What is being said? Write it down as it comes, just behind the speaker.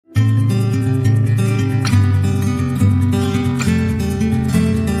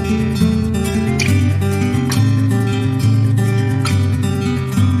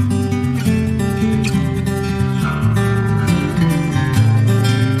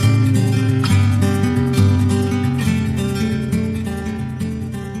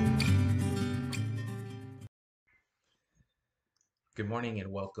morning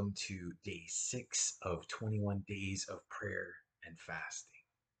and welcome to day 6 of 21 days of prayer and fasting.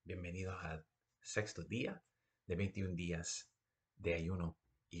 Bienvenidos al sexto día de 21 días de ayuno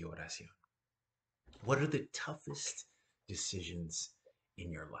y oración. What are the toughest decisions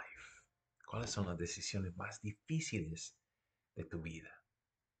in your life? ¿Cuáles son las decisiones más difíciles de tu vida?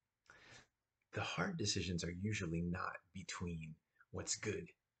 The hard decisions are usually not between what's good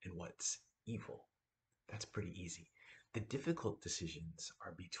and what's evil. That's pretty easy. The difficult decisions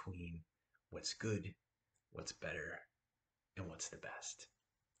are between what's good, what's better, and what's the best.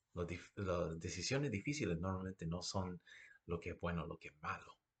 Las decisiones difíciles normalmente no son lo que es bueno o lo que es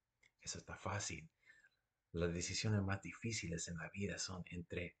malo. Eso está fácil. Las decisiones más difíciles en la vida son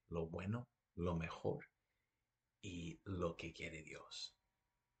entre lo bueno, lo mejor y lo que quiere Dios.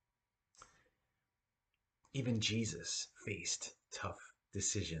 Even Jesus faced tough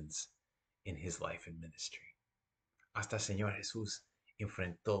decisions in his life and ministry. Hasta el Señor Jesús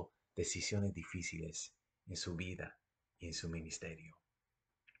enfrentó decisiones difíciles en su vida y en su ministerio.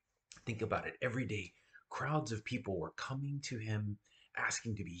 Think about it. Every day, crowds of people were coming to him,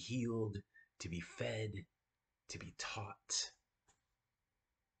 asking to be healed, to be fed, to be taught.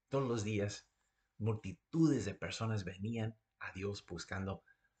 Todos los días, multitudes de personas venían a Dios buscando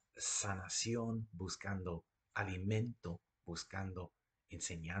sanación, buscando alimento, buscando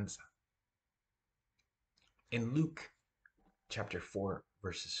enseñanza. In Luke chapter 4,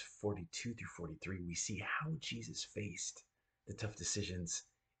 verses 42 through 43, we see how Jesus faced the tough decisions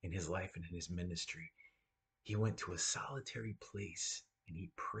in his life and in his ministry. He went to a solitary place and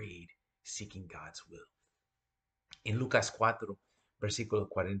he prayed, seeking God's will. En Lucas 4, versículos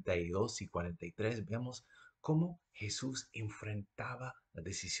 42 y 43, vemos cómo Jesús enfrentaba las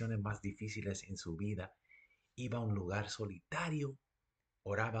decisiones más difíciles en su vida. Iba a un lugar solitario,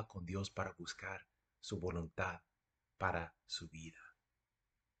 oraba con Dios para buscar su voluntad para su vida.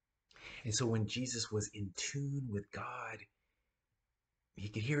 And so when Jesus was in tune with God, he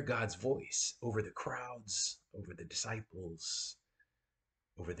could hear God's voice over the crowds, over the disciples,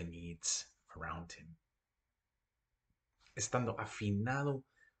 over the needs around him. Estando afinado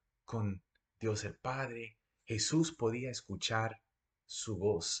con Dios el Padre, Jesús podía escuchar su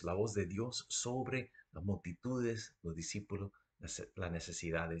voz, la voz de Dios sobre las multitudes, los discípulos, las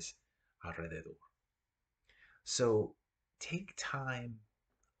necesidades alrededor. So take time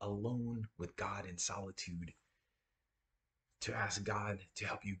alone with God in solitude to ask God to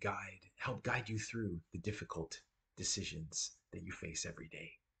help guide you through the difficult decisions that you face every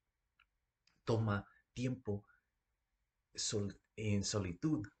day. Toma tiempo en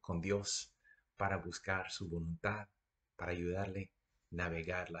solitud con Dios para buscar su voluntad, para ayudarle a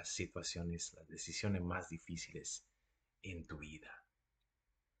navegar las situaciones, las decisiones más difíciles en tu vida.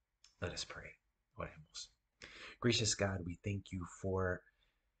 Let us pray. Oremos. Gracious God, we thank you for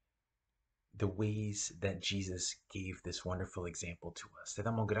the ways that Jesus gave this wonderful example to us. Te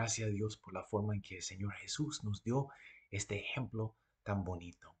damos gracias a Dios por la forma en que el Señor Jesús nos dio este ejemplo tan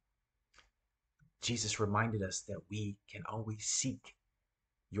bonito. Jesus reminded us that we can always seek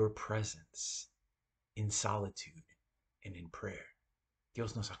your presence in solitude and in prayer.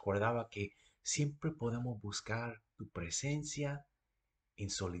 Dios nos acordaba que siempre podemos buscar tu presencia en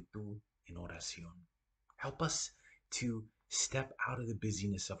solitud, en oración. Help us to step out of the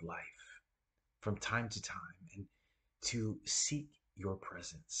busyness of life from time to time and to seek your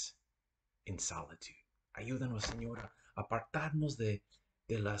presence in solitude. Ayúdanos, Señor, a apartarnos de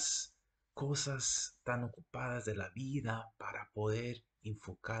las cosas tan ocupadas de la vida para poder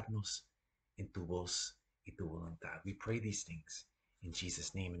enfocarnos en tu voz y tu voluntad. We pray these things in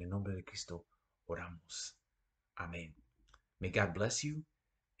Jesus' name. En el nombre de Cristo oramos. Amen. May God bless you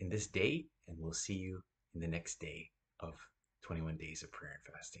in this day, and we'll see you in the next day of 21 days of prayer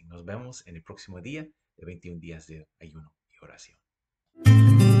and fasting. Nos vemos en el próximo día de 21 días de ayuno y oración.